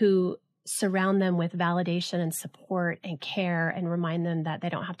who surround them with validation and support and care and remind them that they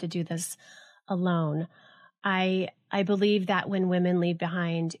don't have to do this alone. I believe that when women leave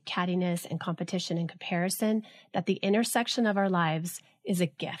behind cattiness and competition and comparison, that the intersection of our lives is a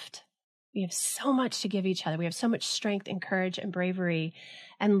gift. We have so much to give each other. We have so much strength and courage and bravery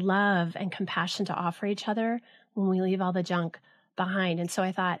and love and compassion to offer each other when we leave all the junk behind. And so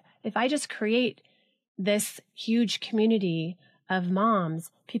I thought, if I just create this huge community of moms,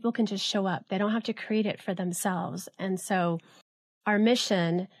 people can just show up. They don't have to create it for themselves. And so our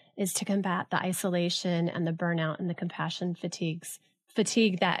mission is to combat the isolation and the burnout and the compassion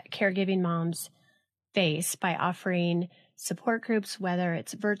fatigue that caregiving moms face by offering support groups, whether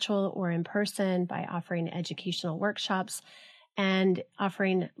it's virtual or in person, by offering educational workshops and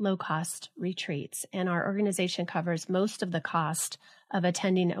offering low-cost retreats. And our organization covers most of the cost of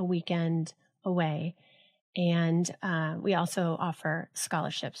attending a weekend away. And we also offer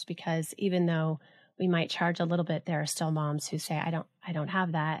scholarships, because even though we might charge a little bit, there are still moms who say, I don't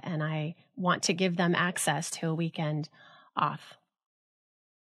have that, and I want to give them access to a weekend off.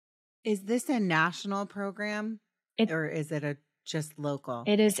 Is this a national program or is it just local?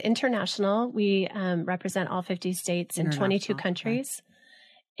 It is international. We represent all 50 states and 22 countries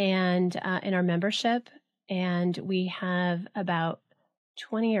and in our membership. And we have about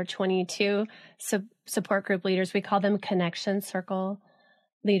 20 or 22 support group leaders. We call them Connection Circle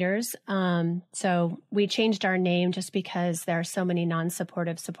leaders. So we changed our name just because there are so many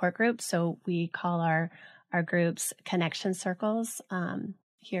non-supportive support groups. So we call our groups Connection Circles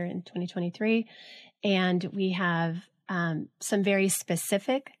here in 2023. And we have some very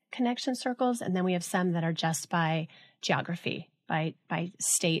specific connection circles. And then we have some that are just by geography, by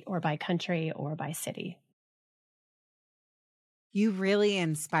state or by country or by city. You really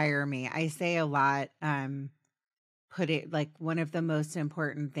inspire me. I say a lot, put it like one of the most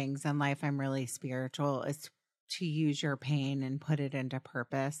important things in life, I'm really spiritual, is to use your pain and put it into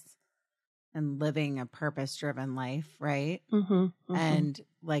purpose and living a purpose-driven life, right? Mm-hmm, mm-hmm. And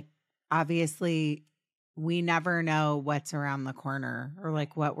like, obviously, we never know what's around the corner or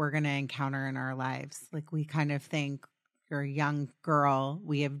like what we're going to encounter in our lives. Like we kind of think you're a young girl.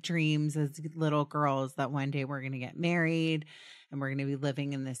 We have dreams as little girls that one day we're going to get married and we're going to be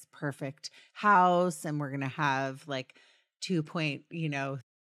living in this perfect house and we're going to have like 3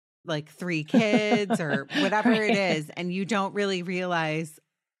 kids or whatever Right. it is. And you don't really realize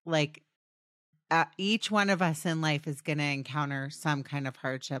like each one of us in life is going to encounter some kind of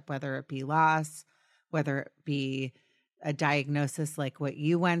hardship, whether it be loss, whether it be a diagnosis like what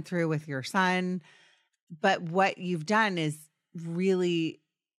you went through with your son. But what you've done is really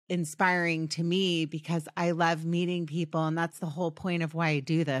inspiring to me because I love meeting people. And that's the whole point of why I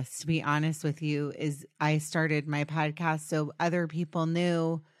do this, to be honest with you, is I started my podcast so other people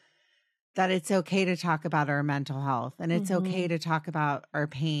knew that it's okay to talk about our mental health, and it's okay to talk about our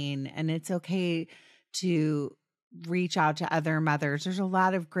pain, and it's okay to reach out to other mothers. There's a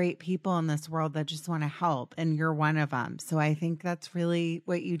lot of great people in this world that just want to help, and you're one of them. So I think that's really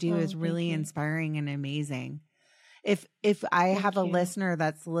what you do is really inspiring and amazing. If I have a listener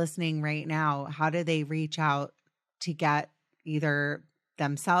that's listening right now, how do they reach out to get either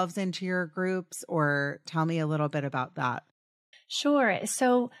themselves into your groups, or tell me a little bit about that? Sure.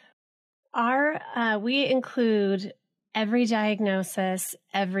 So we include every diagnosis,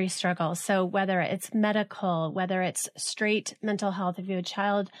 every struggle. So whether it's medical, whether it's straight mental health, if you have a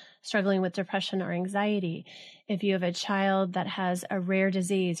child struggling with depression or anxiety, if you have a child that has a rare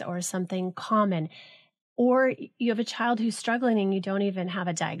disease or something common, or you have a child who's struggling and you don't even have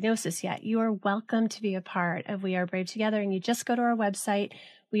a diagnosis yet, you are welcome to be a part of We Are Brave Together. And you just go to our website,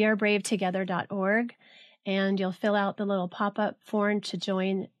 wearebravetogether.org. And you'll fill out the little pop-up form to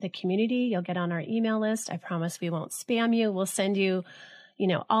join the community. You'll get on our email list. I promise we won't spam you. We'll send you,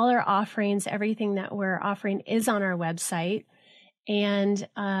 all our offerings. Everything that we're offering is on our website. And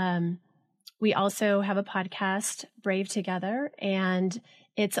we also have a podcast, Brave Together, and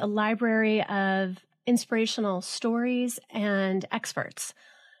it's a library of inspirational stories and experts.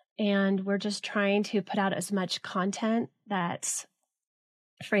 And we're just trying to put out as much content that's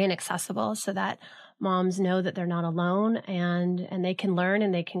free and accessible so that moms know that they're not alone, and they can learn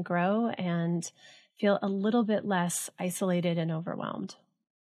and they can grow and feel a little bit less isolated and overwhelmed.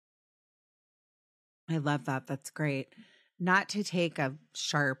 I love that. That's great. Not to take a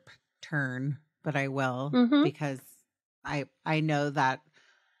sharp turn, but I will, because I know that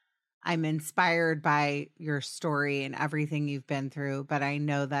I'm inspired by your story and everything you've been through, but I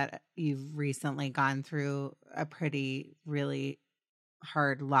know that you've recently gone through a really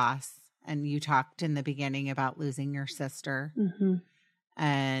hard loss. And you talked in the beginning about losing your sister.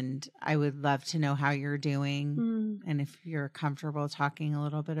 And I would love to know how you're doing. And if you're comfortable talking a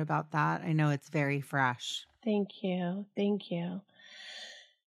little bit about that. I know it's very fresh. Thank you.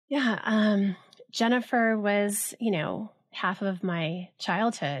 Yeah. Jennifer was, half of my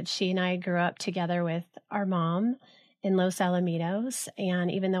childhood. She and I grew up together with our mom in Los Alamitos. And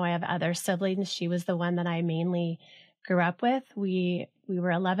even though I have other siblings, she was the one that I mainly grew up with. We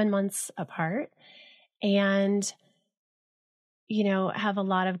were 11 months apart, and, have a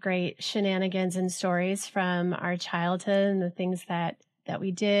lot of great shenanigans and stories from our childhood and the things that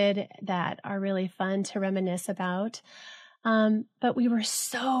we did that are really fun to reminisce about. But we were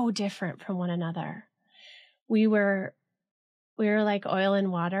so different from one another. We were like oil and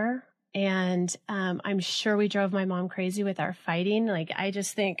water. And I'm sure we drove my mom crazy with our fighting. Like, I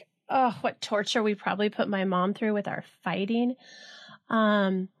just think, oh, what torture we probably put my mom through with our fighting.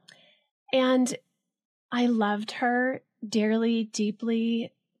 And I loved her dearly,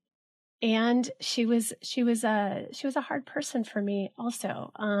 deeply. And she was a hard person for me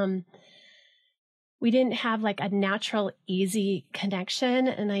also. We didn't have like a natural, easy connection.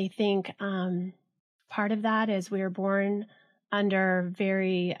 And I think part of that is we were born under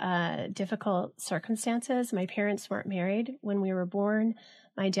very difficult circumstances. My parents weren't married when we were born.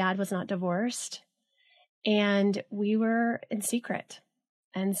 My dad was not divorced, and we were in secret.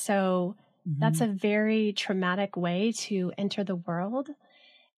 And so that's a very traumatic way to enter the world.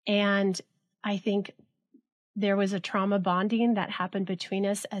 And I think there was a trauma bonding that happened between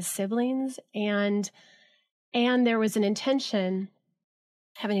us as siblings. And there was an intention,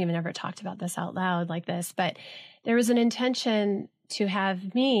 I haven't even ever talked about this out loud like this, but there was an intention to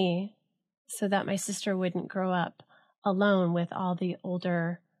have me so that my sister wouldn't grow up alone with all the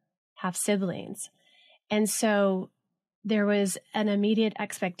older half siblings. And so there was an immediate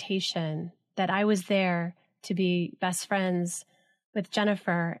expectation that I was there to be best friends with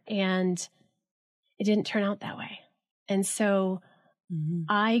Jennifer, and it didn't turn out that way. And so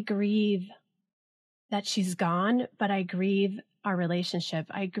I grieve that she's gone, but I grieve our relationship.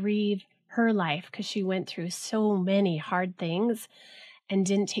 I grieve her life because she went through so many hard things and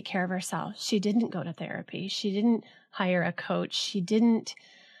didn't take care of herself. She didn't go to therapy. She didn't hire a coach. She didn't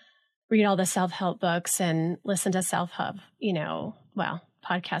read all the self-help books and listen to self-help,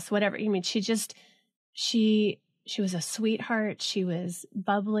 podcasts, whatever. She was a sweetheart. She was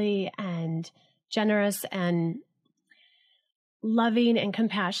bubbly and generous and loving and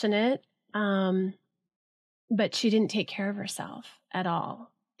compassionate. But she didn't take care of herself at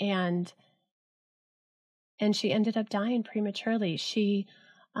all. And she ended up dying prematurely. She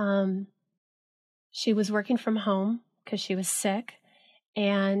was working from home because she was sick,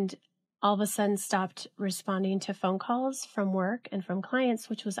 and all of a sudden stopped responding to phone calls from work and from clients,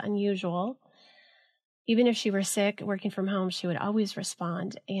 which was unusual. even if she were sick, working from home, she would always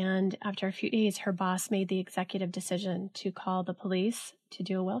respond. And after a few days, her boss made the executive decision to call the police to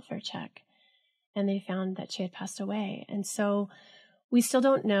do a welfare check. And they found that she had passed away. And so we still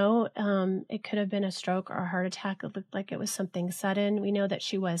don't know. It could have been a stroke or a heart attack. It looked like it was something sudden. We know that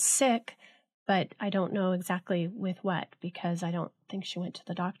she was sick, but I don't know exactly with what, because I don't think she went to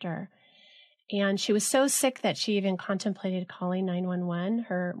the doctor. And she was so sick that she even contemplated calling 911.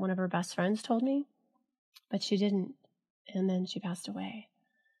 One of her best friends told me, but she didn't. And then she passed away.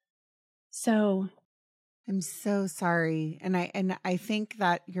 So I'm so sorry. And I think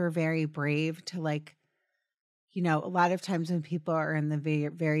that you're very brave to, like, you know, a lot of times when people are in the very,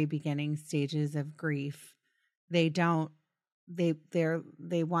 very beginning stages of grief, they want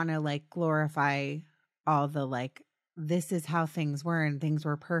to like glorify all the, like, this is how things were and things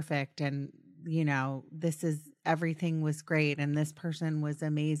were perfect. And, you know, everything was great and this person was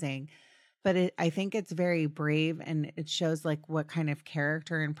amazing. But I think it's very brave, and it shows like what kind of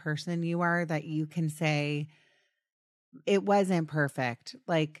character and person you are, that you can say it wasn't perfect.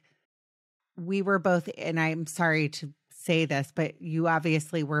 Like, we were both, and I'm sorry to say this, but you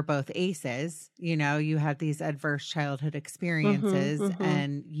obviously were both aces. You know, you had these adverse childhood experiences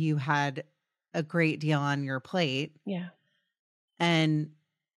and you had a great deal on your plate. Yeah. And,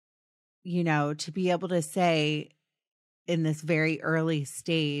 you know, to be able to say in this very early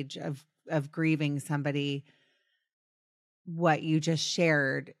stage of grieving somebody, what you just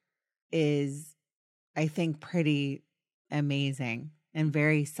shared is, I think, pretty amazing and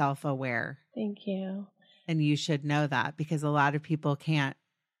very self-aware. Thank you. And you should know that, because a lot of people can't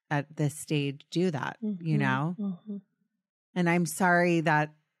at this stage do that, you know? And I'm sorry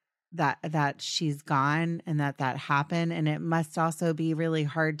that she's gone and that happened. And it must also be really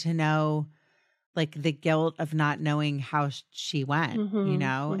hard to know, like, the guilt of not knowing how she went, you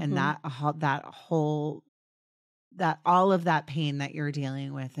know, and all of that pain that you're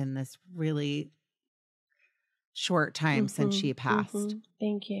dealing with in this really short time since she passed.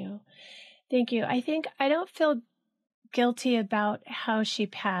 Thank you. Thank you. I think I don't feel guilty about how she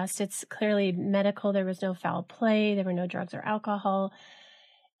passed. It's clearly medical. There was no foul play. There were no drugs or alcohol.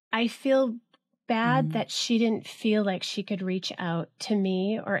 I feel bad that she didn't feel like she could reach out to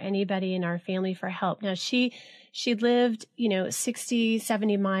me or anybody in our family for help. Now, she lived, 60,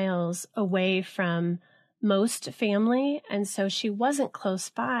 70 miles away from most family, and so she wasn't close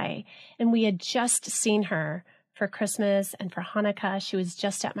by. And we had just seen her for Christmas and for Hanukkah. She was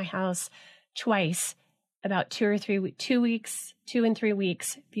just at my house twice, about 2 and 3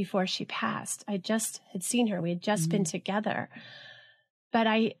 weeks before she passed. I just had seen her. We had just been together. But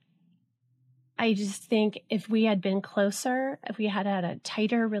I just think if we had been closer, if we had had a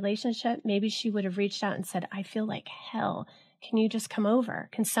tighter relationship, maybe she would have reached out and said, I feel like hell. Can you just come over?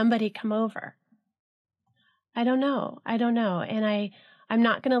 Can somebody come over? I don't know. And I'm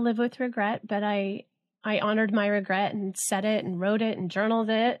not going to live with regret, but I honored my regret and said it and wrote it and journaled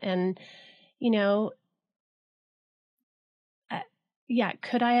it. And,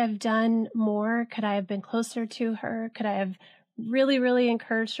 could I have done more? Could I have been closer to her? Could I have really, really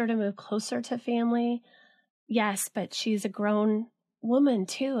encouraged her to move closer to family? Yes, but she's a grown woman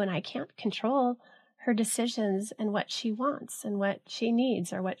too, and I can't control her decisions and what she wants and what she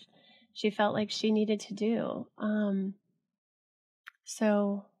needs or what she felt like she needed to do.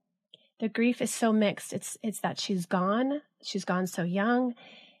 So the grief is so mixed. It's that she's gone. She's gone so young.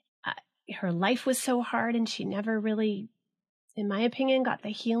 Her life was so hard, and she never really, in my opinion, got the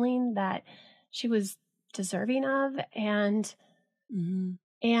healing that she was deserving of. And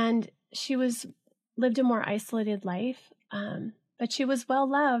she lived a more isolated life. But she was well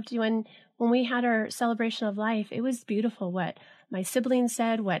loved. When we had our celebration of life, it was beautiful what my siblings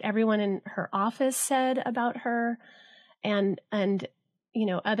said, what everyone in her office said about her, and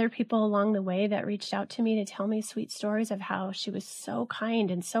other people along the way that reached out to me to tell me sweet stories of how she was so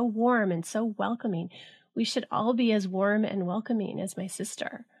kind and so warm and so welcoming. We should all be as warm and welcoming as my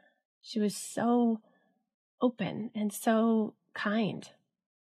sister. She was so open and so kind.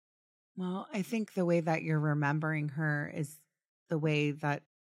 Well, I think the way that you're remembering her is the way that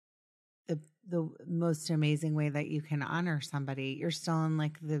the most amazing way that you can honor somebody. You're still in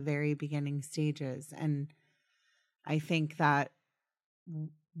like the very beginning stages. And I think that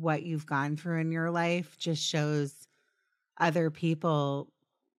what you've gone through in your life just shows other people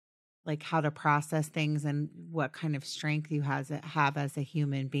like how to process things and what kind of strength you have as a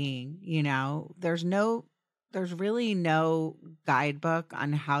human being. There's really no guidebook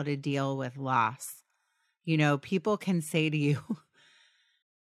on how to deal with loss. People can say to you,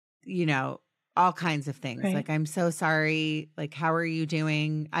 all kinds of things. Right. Like, I'm so sorry. Like, how are you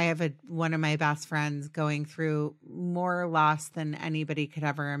doing? I have one of my best friends going through more loss than anybody could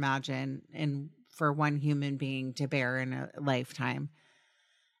ever imagine, and for one human being to bear in a lifetime.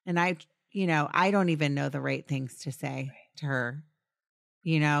 And I don't even know the right things to say to her.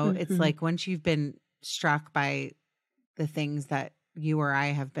 It's like, once you've been struck by the things that you or I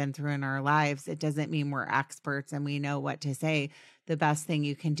have been through in our lives, it doesn't mean we're experts and we know what to say. The best thing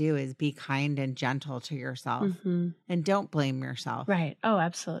you can do is be kind and gentle to yourself and don't blame yourself. Right. Oh,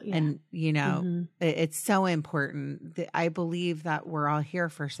 absolutely. Yeah. And, it's so important. I believe that we're all here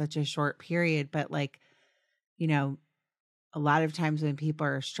for such a short period, but like, a lot of times when people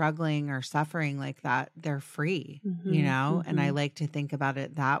are struggling or suffering like that, they're free, and I like to think about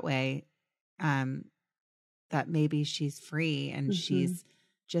it that way. That maybe she's free and she's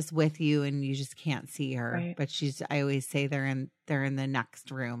just with you and you just can't see her, right. But I always say they're in the next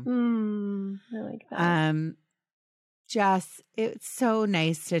room. I like that. Jess, it's so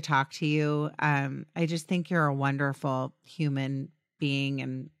nice to talk to you. I just think you're a wonderful human being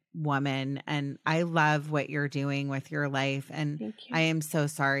and woman, and I love what you're doing with your life. And I am so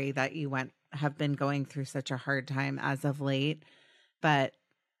sorry that you have been going through such a hard time as of late, but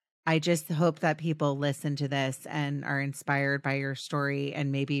I just hope that people listen to this and are inspired by your story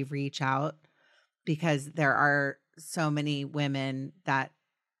and maybe reach out, because there are so many women that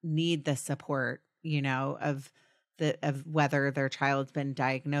need the support, of whether their child's been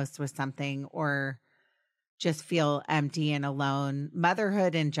diagnosed with something or just feel empty and alone.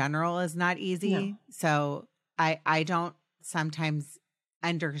 Motherhood in general is not easy. No. So I don't sometimes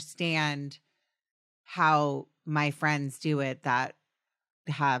understand how my friends do it that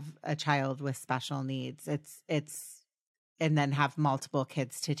have a child with special needs. It's and then have multiple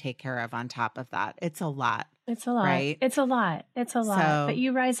kids to take care of on top of that. It's a lot. It's a lot. Right? It's a lot. But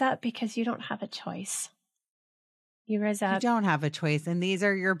you rise up because you don't have a choice. You rise up. You don't have a choice. And these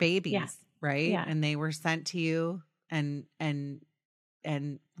are your babies, yeah. Right? Yeah. And they were sent to you, and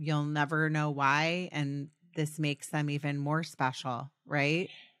you'll never know why. And this makes them even more special, right?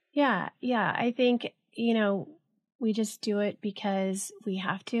 Yeah. Yeah. I think, we just do it because we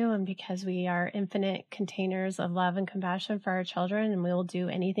have to, and because we are infinite containers of love and compassion for our children, and we'll do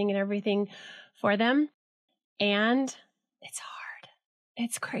anything and everything for them. And it's hard.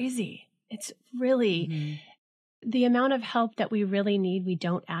 It's crazy. It's really the amount of help that we really need, we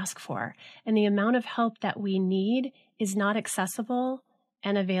don't ask for. And the amount of help that we need is not accessible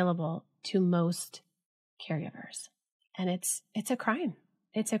and available to most caregivers. And it's a crime.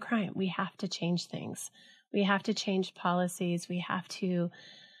 It's a crime. We have to change things. We have to change policies. We have to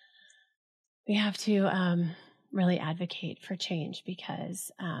really advocate for change,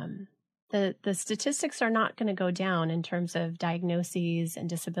 because the statistics are not going to go down in terms of diagnoses and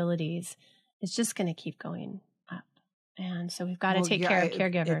disabilities. It's just going to keep going up. And so we've got to take care of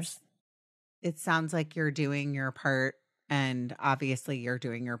caregivers. It sounds like you're doing your part, and obviously you're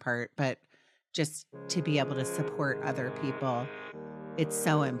doing your part, but just to be able to support other people, it's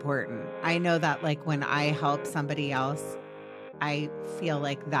so important. I know that, like, when I help somebody else, I feel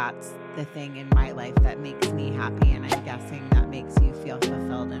like that's the thing in my life that makes me happy. And I'm guessing that makes you feel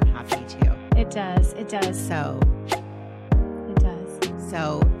fulfilled and happy too. It does. It does. So it does.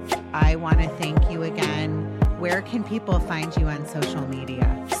 So I want to thank you again. Where can people find you on social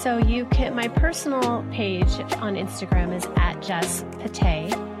media? So you can, my personal page on Instagram is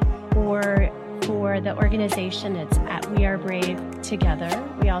 @JessPatay, or for the organization, it's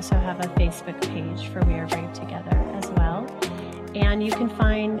 @WeAreBraveTogether. We also have a Facebook page for We Are Brave Together as well. And you can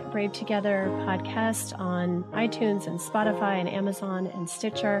find Brave Together podcast on iTunes and Spotify and Amazon and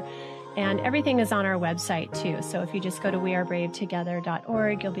Stitcher. And everything is on our website too. So if you just go to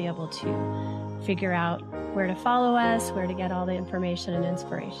wearebravetogether.org, you'll be able to figure out where to follow us, where to get all the information and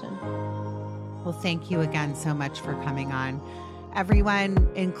inspiration. Well, thank you again so much for coming on. Everyone,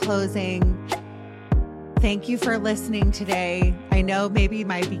 in closing, thank you for listening today. I know maybe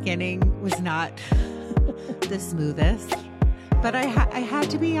my beginning was not the smoothest, but I had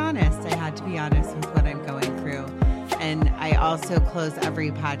to be honest. I had to be honest with what I'm going through. And I also close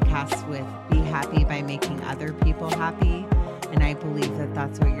every podcast with be happy by making other people happy. And I believe that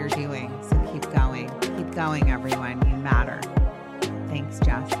that's what you're doing. So keep going. Keep going, everyone. You matter. Thanks,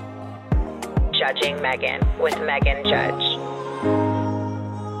 Jess. Judging Megan with Megan Judge.